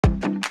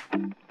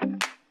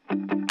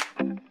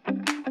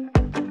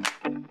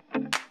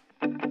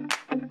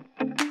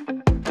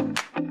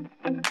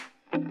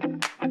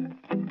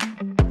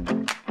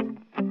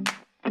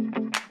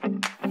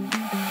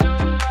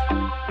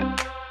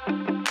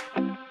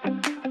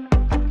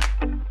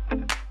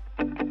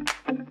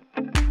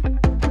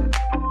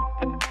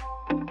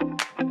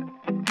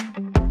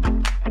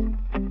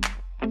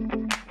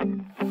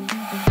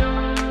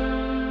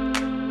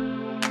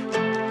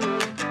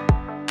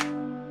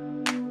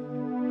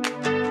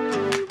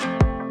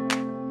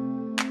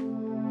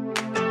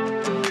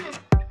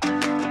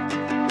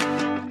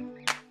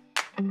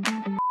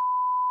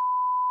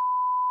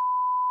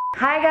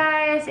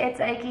It's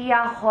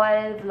IKEA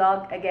haul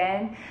vlog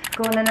again.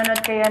 Kung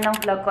nanonood kayo ng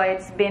vlog ko,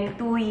 it's been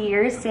 2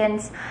 years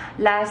since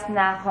last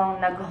na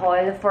akong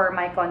nag-haul for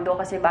my condo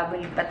kasi bago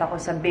lipat ako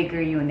sa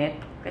bigger unit.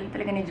 Galing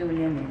talaga ni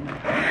Julian eh.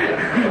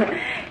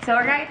 So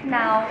right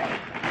now,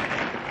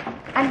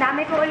 ang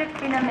dami ko ulit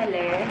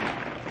pinamili.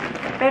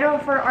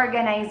 Pero for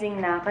organizing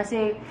na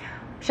kasi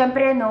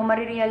syempre, no,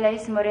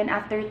 marirealize mo rin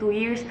after 2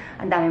 years,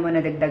 ang dami mo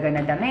nadagdagan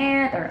na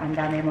damit, or ang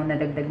dami mo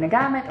nadagdag na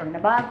gamit, or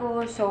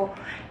nabago. So,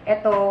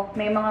 eto,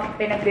 may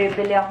mga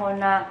pinagbibili ako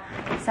na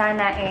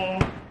sana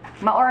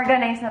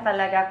ma-organize na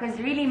talaga. Because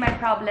really, my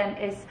problem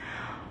is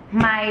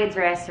my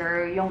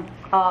dresser, yung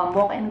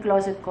walk-in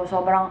closet ko.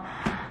 Sobrang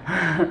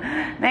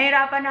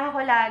nahirapan na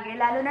ako lagi,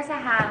 lalo na sa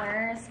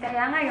hangers.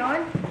 Kaya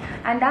ngayon,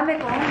 ang dami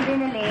kong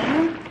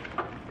biniling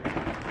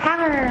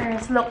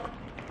hangers. Look,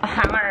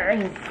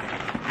 hangers.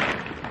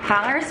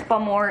 Hangers pa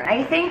more.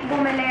 I think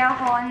bumili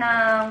ako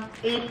ng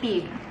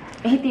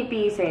 80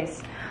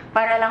 pieces.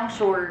 Para lang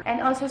sure. And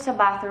also sa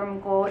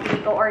bathroom ko,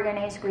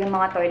 i-organize ko yung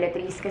mga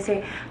toiletries kasi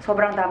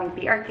sobrang daming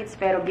PR kits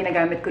pero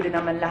ginagamit ko din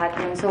naman lahat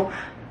yun. So,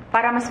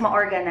 para mas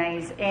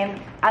ma-organize.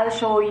 And I'll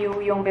show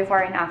you yung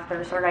before and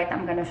after. So, right,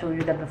 I'm gonna show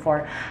you the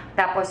before.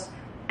 Tapos,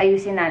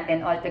 ayusin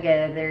natin all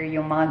together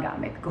yung mga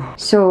gamit ko.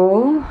 So,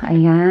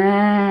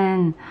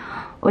 ayan.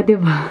 O,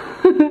 diba?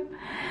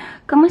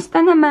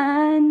 Kamusta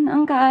naman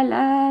ang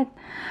kalat?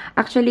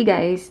 Actually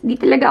guys, di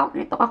talaga ako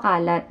nito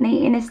kakalat.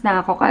 Naiinis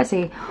na ako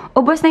kasi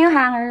ubos na yung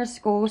hangers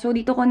ko. So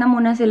dito ko na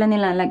muna sila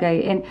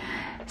nilalagay. And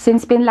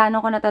since pinlano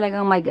ko na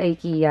talagang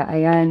mag-IKEA,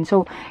 ayan.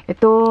 So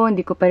ito,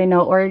 hindi ko pa rin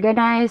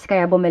na-organize.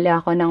 Kaya bumili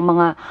ako ng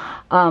mga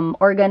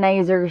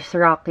organizers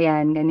rack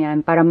yan.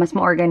 Ganyan. Para mas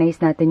ma-organize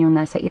natin yung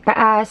nasa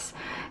itaas.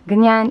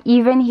 Ganyan.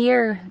 Even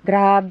here,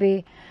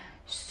 grabe.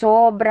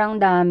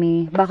 Sobrang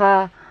dami.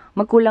 Baka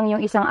magkulang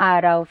yung isang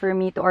araw for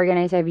me to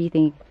organize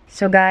everything.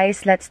 So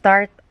guys, let's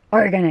start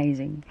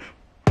organizing.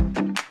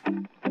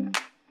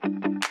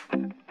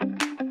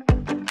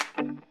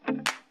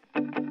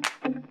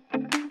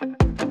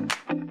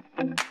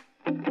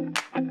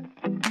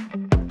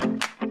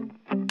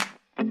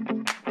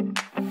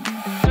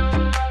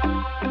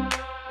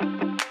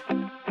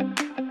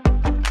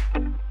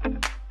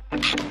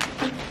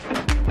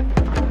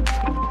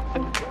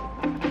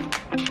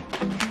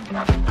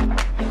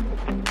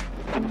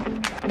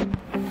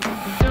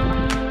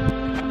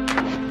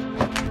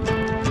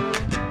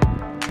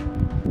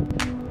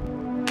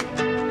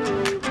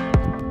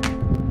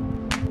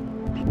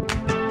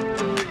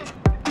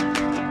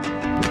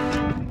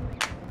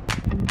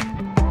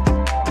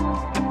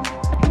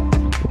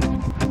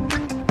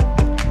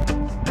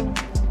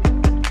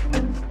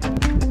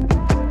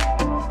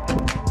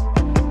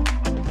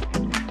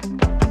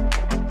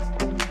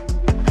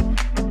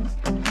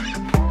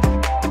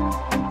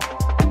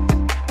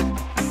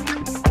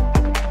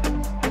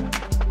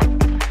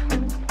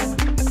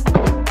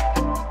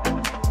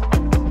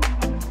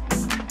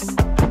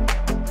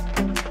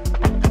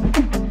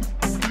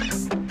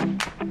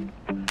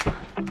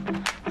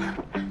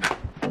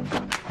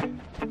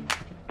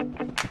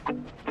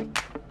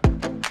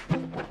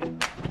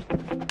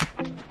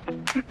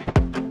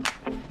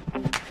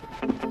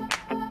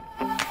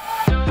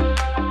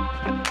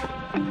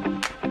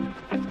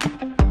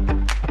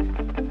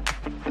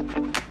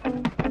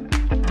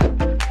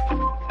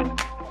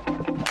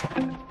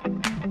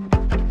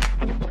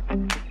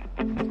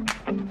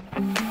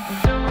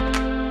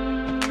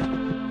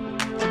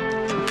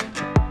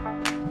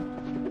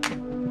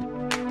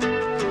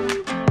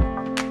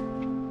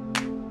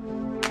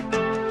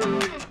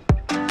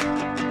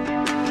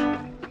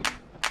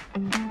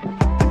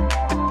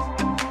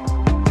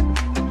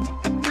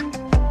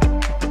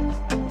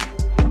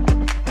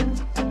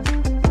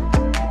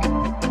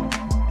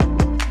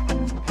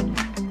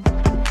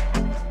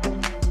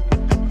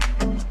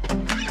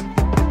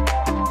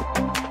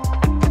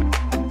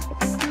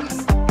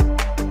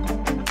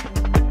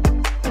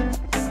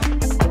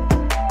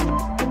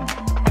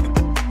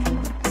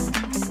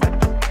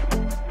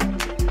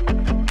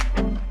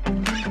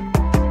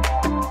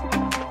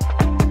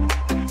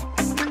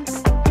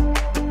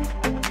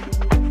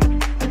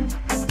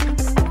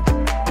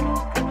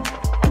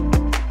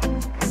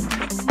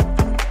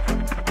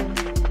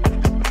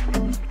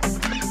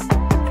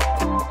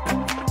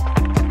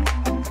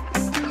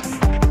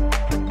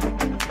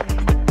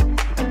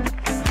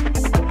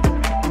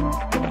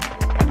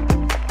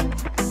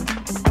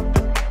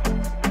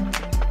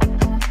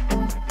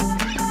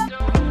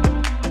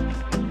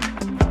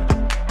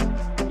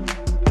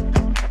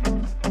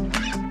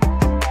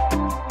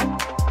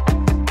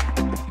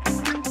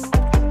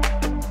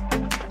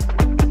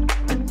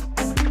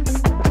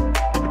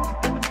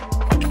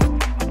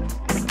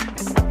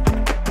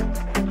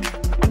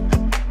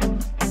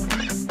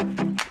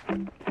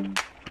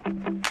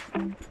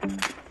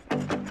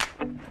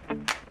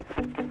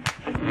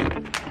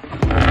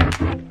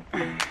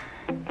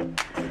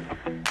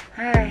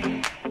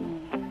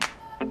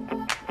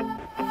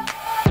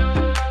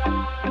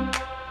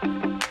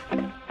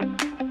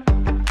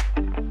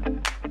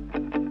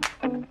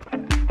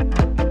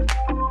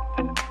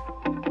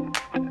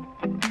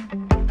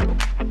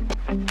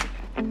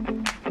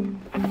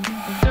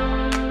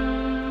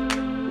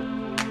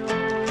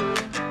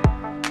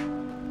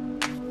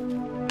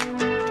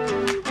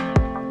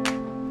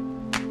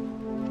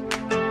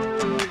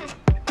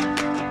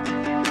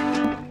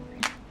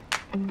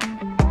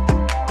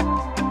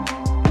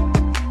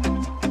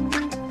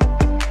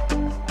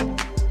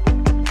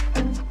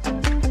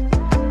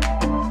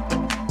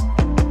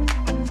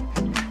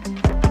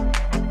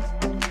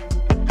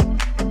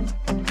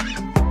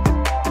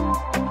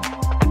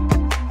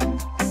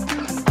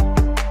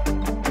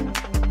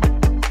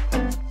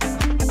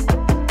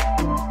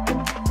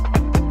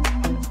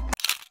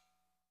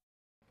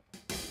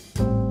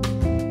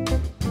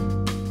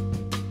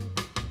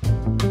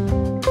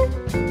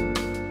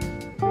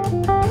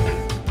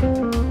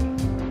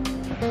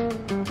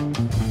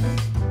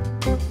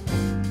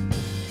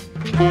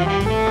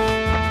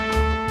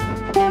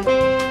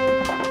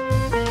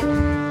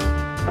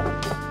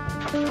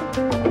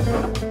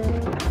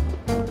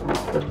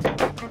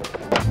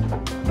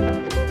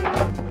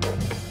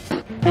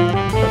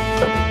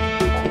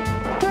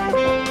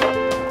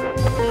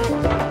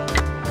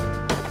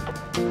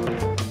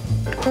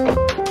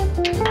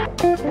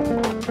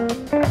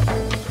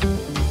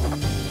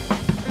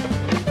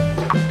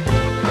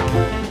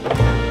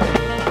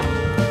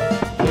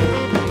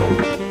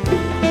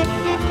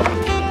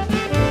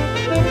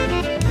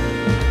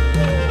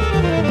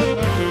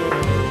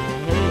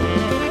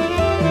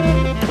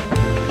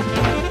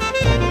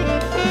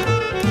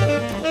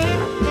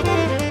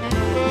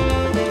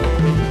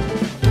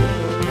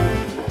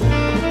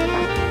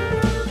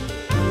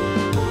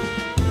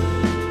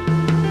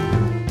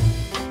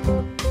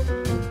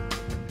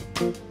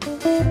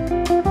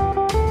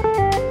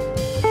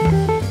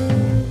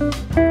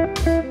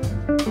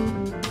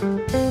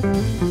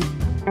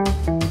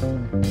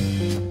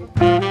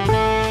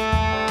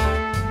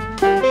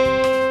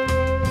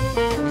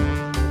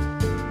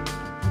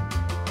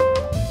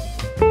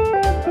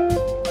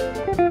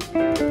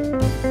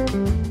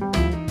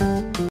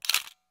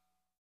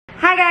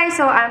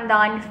 I'm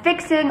done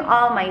fixing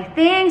all my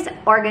things,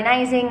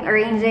 organizing,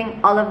 arranging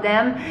all of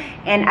them,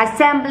 and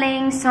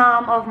assembling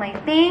some of my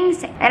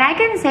things. And I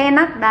can say,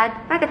 not bad.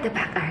 Back at the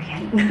back,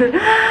 Arianne.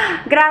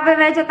 Grabe,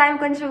 medyo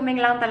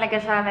time-consuming lang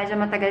talaga siya. Medyo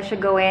matagal siya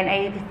gawin.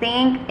 I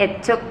think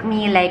it took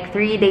me like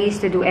 3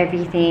 days to do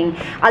everything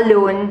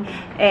alone.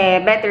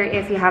 Better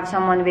if you have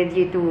someone with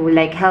you to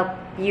like help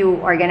you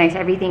organize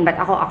everything. But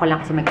ako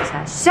lang kasi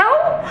mag-isa. So,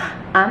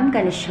 I'm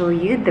gonna show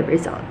you the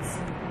results.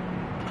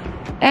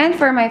 And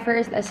for my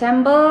first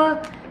assemble,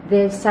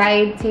 this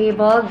side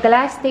table,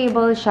 glass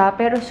table siya,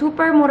 pero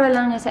super mura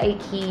lang niya sa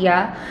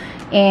IKEA.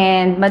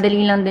 And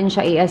madali lang din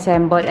siya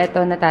i-assemble.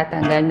 Ito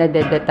natatanggal,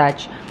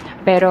 na-detach.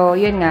 Pero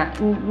yun nga,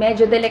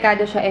 medyo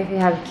delikado siya if you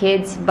have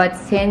kids. But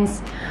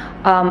since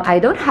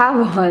I don't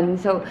have one,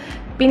 so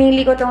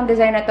pinili ko tong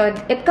design na to.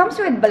 It comes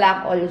with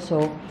black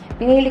also.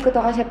 Pinili ko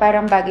to kasi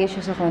parang bagay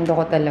siya sa kondo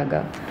ko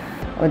talaga.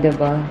 O,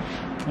 diba?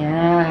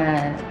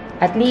 Yan.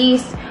 At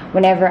least,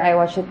 whenever I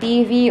watch the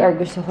TV or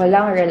gusto ko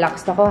lang,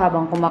 relaxed ako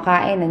habang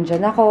kumakain,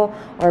 nandyan ako,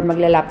 or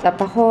magla-laptop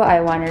ako, I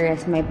wanna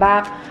rest my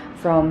back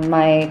from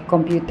my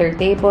computer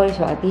table.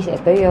 So, at least,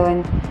 ito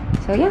yun.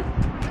 So, yeah.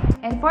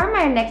 And for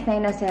my next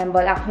na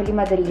in-assemble, actually,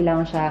 madali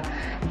lang siya.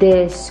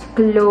 This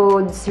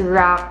clothes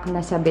rack na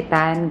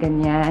sabitan,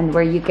 ganyan,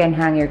 where you can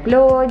hang your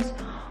clothes,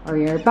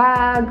 or your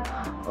bag,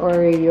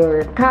 or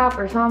your cap,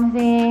 or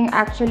something.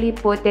 Actually,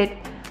 put it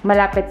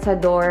malapit sa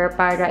door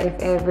para if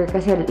ever,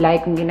 kasi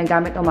like kung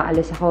ginagamit o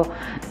maalis ako,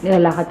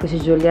 nilalakad ko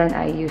si Julian,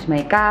 I use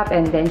my cap,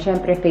 and then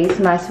syempre face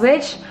mask,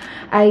 which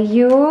I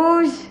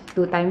use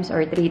 2 times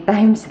or 3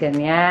 times,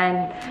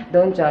 ganyan.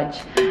 Don't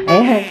judge.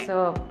 Ayan,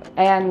 so,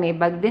 ayan, may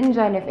bag din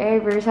dyan if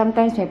ever.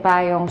 Sometimes may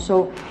payong.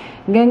 So,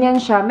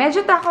 ganyan siya.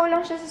 Medyo takaw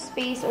lang siya sa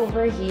space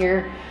over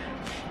here.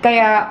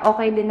 Kaya,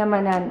 okay din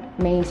naman na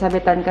may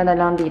sabitan ka na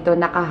lang dito,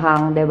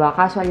 nakahang, diba?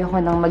 Kaso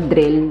ayoko nang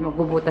mag-drill,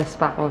 magbubutas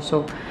pa ako. So,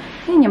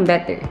 yun yung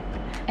better.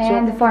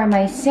 And for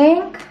my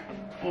sink,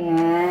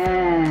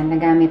 ayan,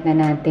 nagamit na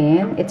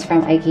natin. It's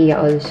from IKEA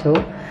also.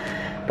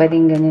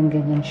 Pwedeng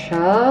ganyan-ganyan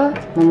siya.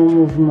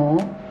 Mamumove mo.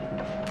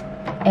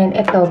 And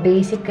ito,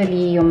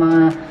 basically, yung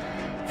mga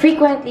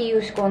frequently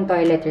used kong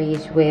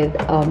toiletries with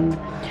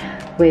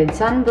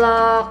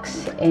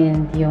sunblocks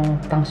and yung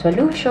pang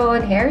solution,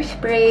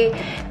 hairspray,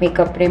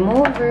 makeup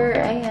remover,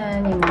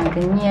 ayan, yung mga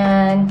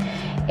ganyan.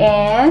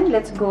 And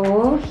let's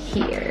go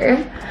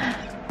here.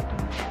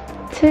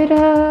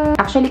 Tada!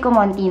 Actually,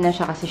 kumonti na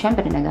siya kasi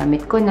syempre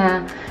nagamit ko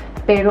na.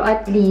 Pero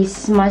at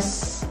least, mas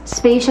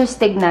spacious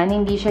tignan.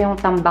 Hindi siya yung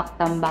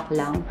tambak-tambak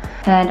lang.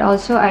 And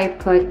also, I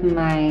put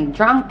my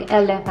Drunk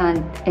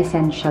Elephant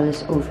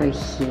Essentials over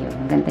here.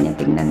 Ang ganda niya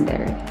tignan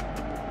there.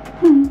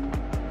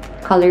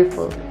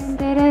 Colorful.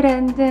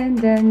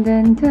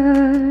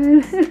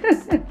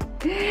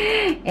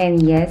 And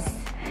yes,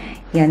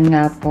 yan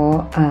nga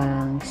po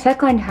ang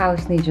second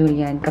house ni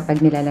Julian.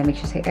 Kapag nilalamig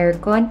siya sa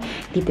aircon,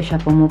 dito siya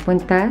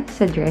pumupunta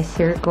sa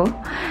dresser ko.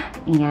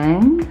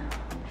 Ayan.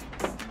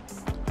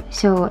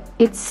 So,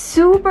 it's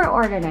super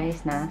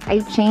organized na. I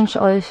changed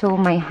also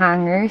my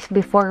hangers.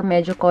 Before,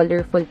 medyo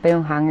colorful pa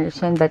yung hangers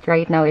yan. But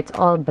right now, it's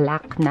all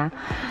black na.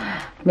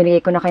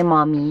 Binigay ko na kay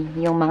mommy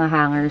yung mga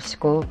hangers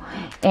ko.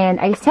 And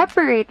I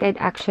separated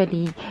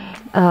actually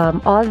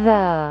all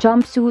the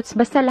jumpsuits.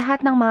 Basta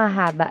lahat ng mga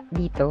haba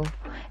dito.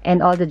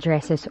 And all the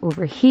dresses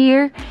over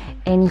here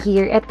and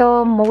here.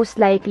 Ito, most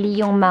likely,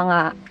 yung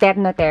mga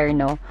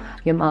terno-terno.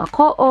 Yung mga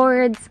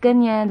co-ords,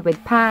 ganyan, with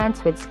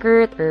pants, with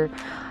skirt, or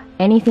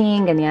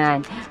anything,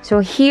 ganyan. So,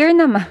 here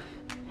naman,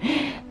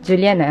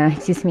 Juliana,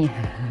 excuse me.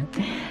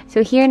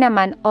 So, here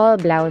naman, all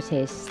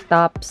blouses,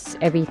 tops,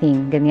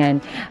 everything,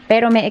 ganyan.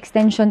 Pero may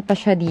extension pa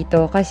siya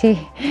dito kasi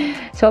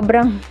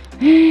sobrang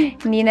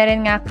hindi na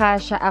rin nga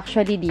kasya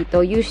actually dito.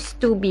 Used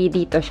to be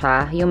dito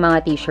siya, yung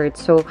mga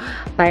t-shirts. So,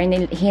 parang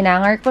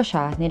hinangar ko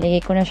siya.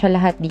 Nilagay ko na siya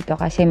lahat dito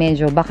kasi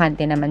medyo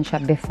bakante naman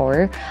siya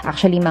before.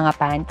 Actually, mga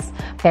pants.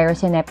 Pero,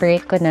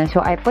 sineparate ko na.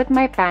 So, I put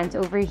my pants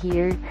over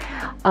here.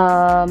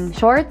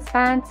 Shorts,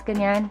 pants,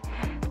 ganyan.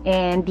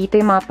 And dito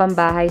yung mga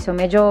pambahay. So,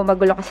 medyo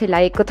magulo kasi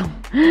lagi ko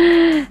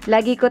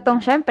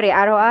tong, syempre,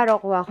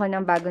 araw-araw kuha ko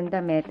ng bagong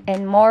damit.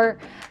 And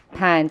more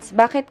pants.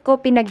 Bakit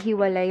ko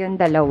pinaghiwalay yung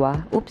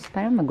dalawa? Oops,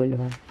 parang magulo.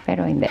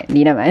 Pero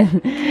hindi naman.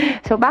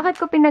 So, bakit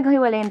ko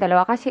pinaghiwalay yung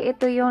dalawa? Kasi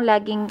ito yung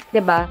laging,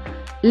 'di ba,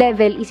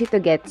 level easy to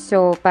get.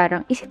 So,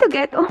 parang easy to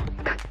get. Oh,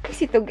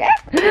 easy to get.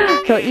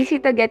 So, easy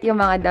to get yung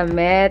mga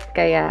damit.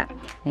 Kaya,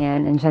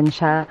 ayan, nandyan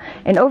siya.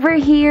 And over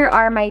here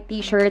are my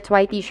t-shirts,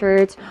 white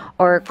t-shirts,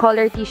 or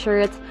color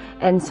t-shirts,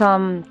 and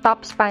some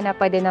tops pa na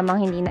pwede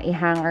namang hindi na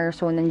i-hanger.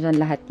 So,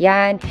 nandyan lahat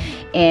yan.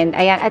 And,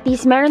 ayan, at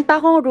least meron pa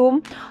akong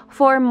room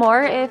for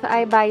more if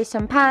I buy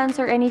some pants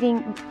or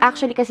anything.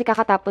 Actually, kasi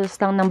kakatapos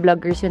lang ng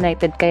Vloggers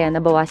United, kaya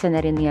nabawasan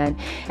na rin yan.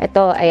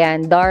 Ito,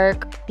 ayan,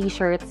 dark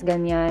t-shirts,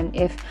 ganyan.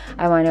 If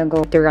I wanna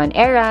go to run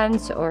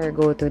errands or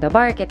go to the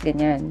market,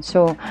 ganyan.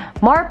 So,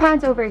 more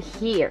pants over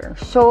here.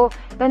 So,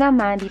 ito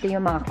naman, dito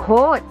yung mga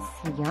coats.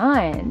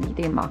 Yan.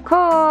 Dito yung mga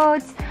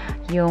coats.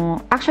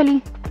 Yung,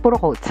 actually, puro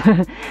coats.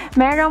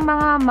 Merong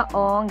mga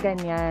maong,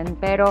 ganyan.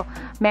 Pero,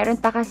 meron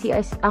pa kasi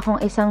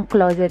akong isang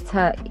closet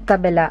sa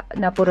kabila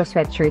na puro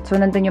sweatshirts. So,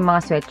 nandun yung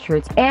mga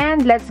sweatshirts.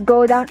 And, let's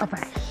go down over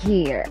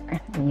here.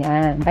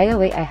 Ayan. By the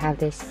way, I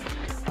have this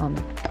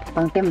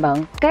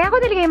pangtimbang. Kaya ako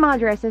nilagay yung mga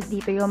dresses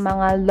dito, yung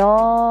mga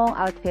long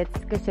outfits.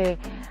 Kasi,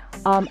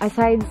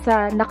 aside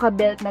sa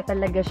naka-belt na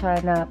talaga siya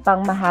na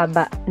pang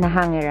mahaba na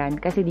hangeran.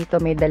 Kasi dito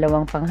may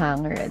dalawang pang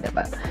hanger,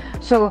 diba?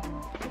 So,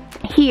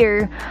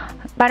 here,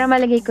 para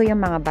malagay ko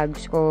yung mga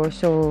bags ko.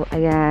 So,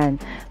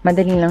 ayan.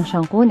 Madali lang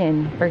siyang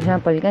kunin. For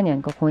example, ganyan.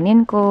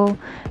 Kukunin ko.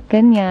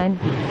 Ganyan.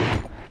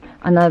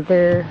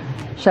 Another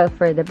shelf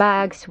for the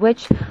bags,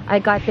 which I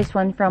got this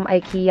one from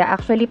IKEA.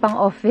 Actually, pang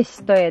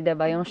office to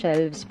diba, yung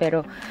shelves.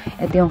 Pero,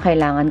 ito yung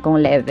kailangan kong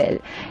level.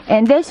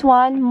 And this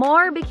one,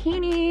 more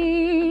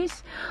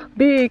bikinis!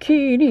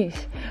 Bikinis!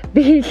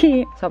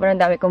 Bikini! Sobrang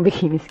dami kong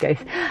bikinis,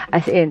 guys.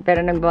 As in,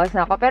 pero nagbawas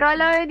na ako. Pero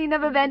alam mo, hindi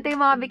nabibenta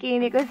yung mga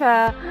bikini ko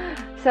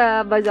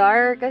sa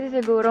bazaar. Kasi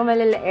siguro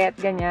maliliit,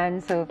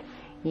 ganyan. So,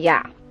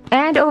 yeah.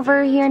 And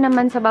over here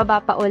naman sa baba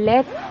pa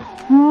ulit,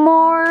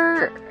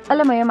 more,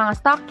 alam mo yung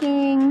mga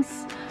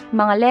stockings,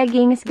 mga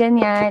leggings,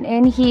 ganyan.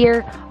 And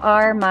here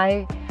are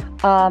my,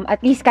 at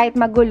least kahit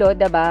magulo,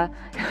 diba?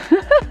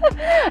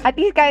 At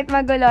least kahit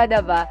magulo,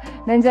 diba?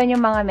 Nandyan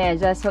yung mga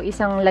medyas. So,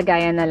 isang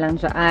lagayan na lang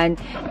dyan.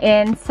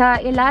 And sa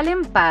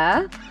ilalim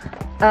pa,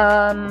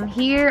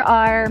 here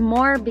are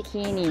more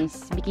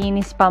bikinis.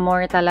 Bikinis pa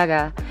more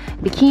talaga.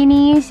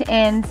 Bikinis.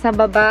 And sa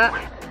baba,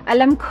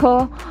 alam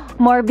ko,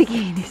 more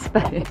bikinis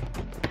pa rin.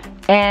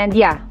 And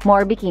yeah,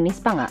 more bikinis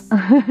pa nga.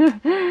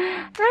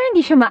 Parang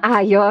hindi siya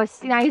maayos.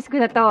 Sinayos ko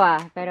na to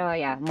Pero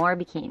yeah, more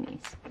bikinis.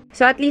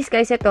 So at least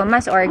guys, ito,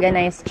 mas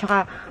organized.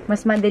 Tsaka,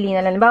 mas madali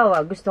na lang. Bawa,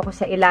 gusto ko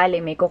sa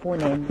ilalim, may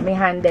kukunin. May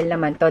handle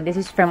naman to. This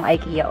is from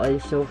IKEA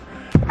also.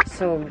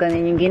 So,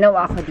 ganun yung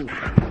ginawa ko dito.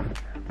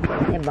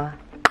 Diba?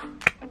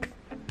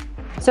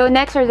 So,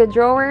 next are the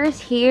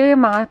drawers. Here,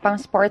 mga pang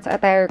sports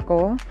attire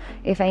ko.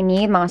 If I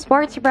need, mga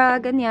sports bra,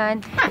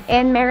 ganyan.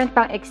 And meron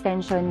pang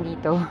extension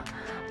dito.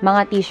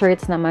 Mga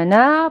t-shirts naman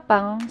na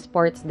pang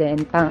sports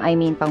din. Pang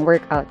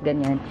workout,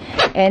 ganyan.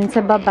 And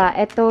sa baba,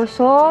 ito,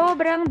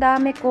 sobrang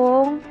dami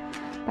kong,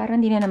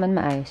 parang hindi na naman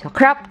maayos. So,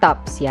 crop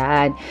tops,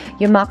 yan.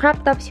 Yung mga crop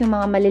tops, yung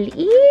mga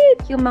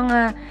maliliit, yung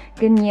mga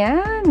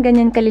ganyan.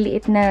 Ganyan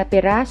kaliliit na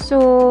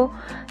piraso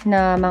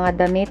na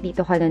mga damit,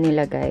 dito ka na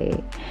nilagay.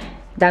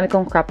 Dami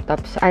kong crop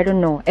tops. I don't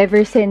know.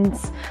 Ever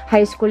since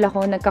high school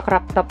ako,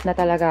 nagka-crop top na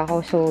talaga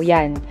ako. So,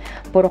 yan.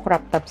 Puro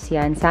crop tops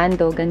yan.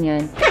 Sando,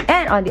 ganyan.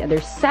 And on the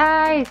other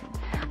side,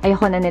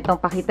 ayoko na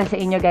nitong pakita sa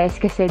inyo, guys,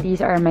 kasi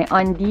these are my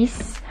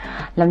undies.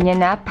 Alam niya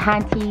na,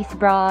 panties,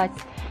 bras.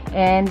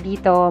 And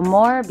dito,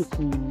 more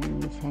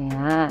bikinis.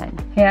 Ayan.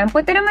 Ayan.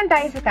 Punta naman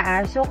tayo sa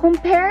taas. So,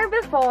 compare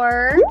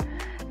before,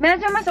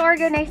 medyo mas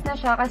organized na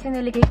siya kasi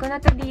niligay ko na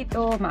to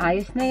dito.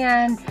 Maayos na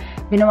yan.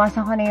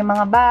 Binawasan ko na yung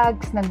mga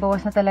bags.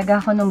 Nagbawas na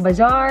talaga ako nung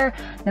bazaar.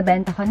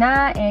 Nabenta ko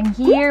na. And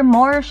here,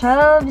 more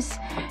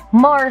shelves.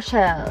 More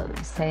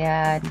shelves.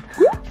 Ayan.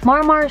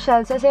 More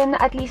shelves. Kasi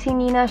at least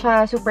hindi na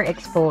siya super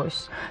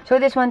exposed. So,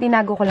 this one,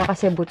 tinago ko lang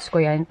kasi boots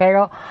ko yan.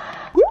 Pero,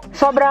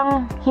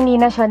 sobrang hindi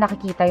na siya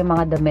nakikita yung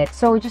mga damit.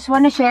 So, just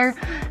wanna share.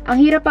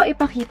 Ang hirap pa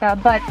ipakita.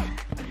 But,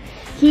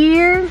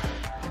 here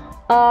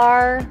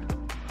are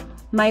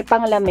may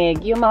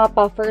panglamig. Yung mga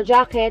puffer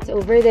jackets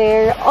over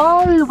there.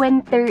 All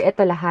winter.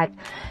 Ito lahat.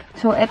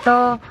 So,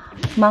 ito,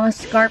 mga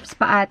scarves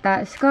pa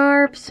ata.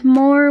 Scarves,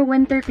 more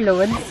winter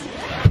clothes.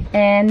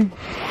 And,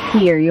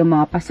 here, yung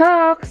mga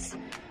pasocks,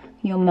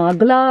 yung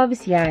mga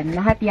gloves, yan.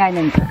 Lahat yan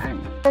nandiyan.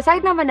 Sa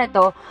side naman na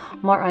to,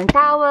 more on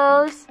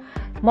towels,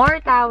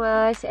 more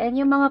towels, and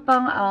yung mga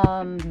pang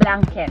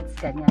blankets.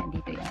 Ganyan,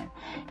 dito yan.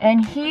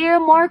 And here,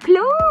 more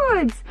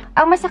clothes!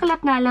 Ang masaklap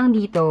nga lang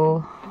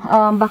dito,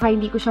 baka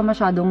hindi ko siya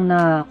masyadong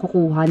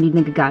nakukuha, hindi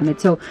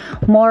nagagamit. So,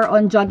 more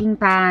on jogging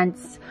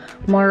pants,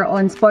 more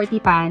on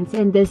sporty pants,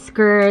 and the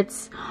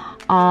skirts,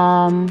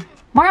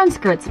 more on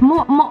skirts,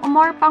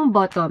 more pang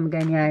bottom,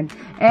 ganyan.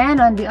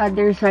 And on the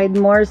other side,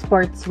 more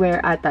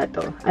sportswear ata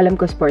to. Alam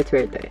ko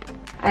sportswear to eh.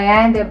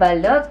 Ayan, diba?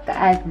 Look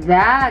at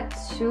that!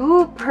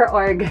 Super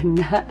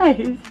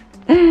organized!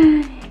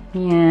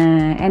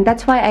 Yeah, and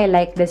that's why I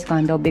like this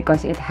condo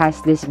because it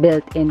has this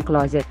built-in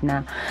closet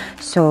na.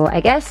 So,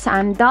 I guess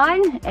I'm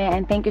done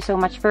and thank you so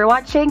much for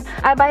watching.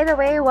 By the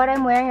way, what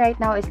I'm wearing right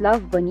now is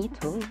Love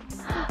Bonito.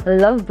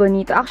 Love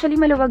Bonito. Actually,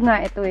 maluwag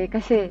nga ito eh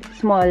kasi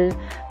small.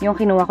 Yung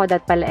kinuha ko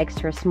that pala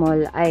extra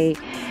small. I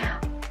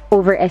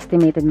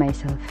overestimated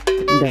myself.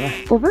 Diba?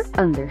 Over?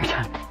 Under.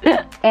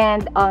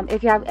 And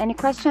if you have any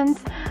questions,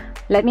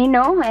 let me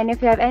know. And if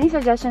you have any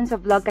suggestions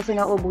of vlog, kasi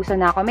nauubusan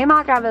na ako. May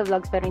mga travel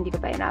vlogs pero hindi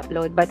ko pa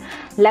in-upload. But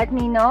let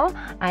me know.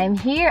 I'm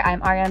here. I'm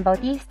Arianne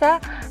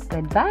Bautista.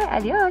 Goodbye.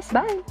 Adios.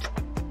 Bye.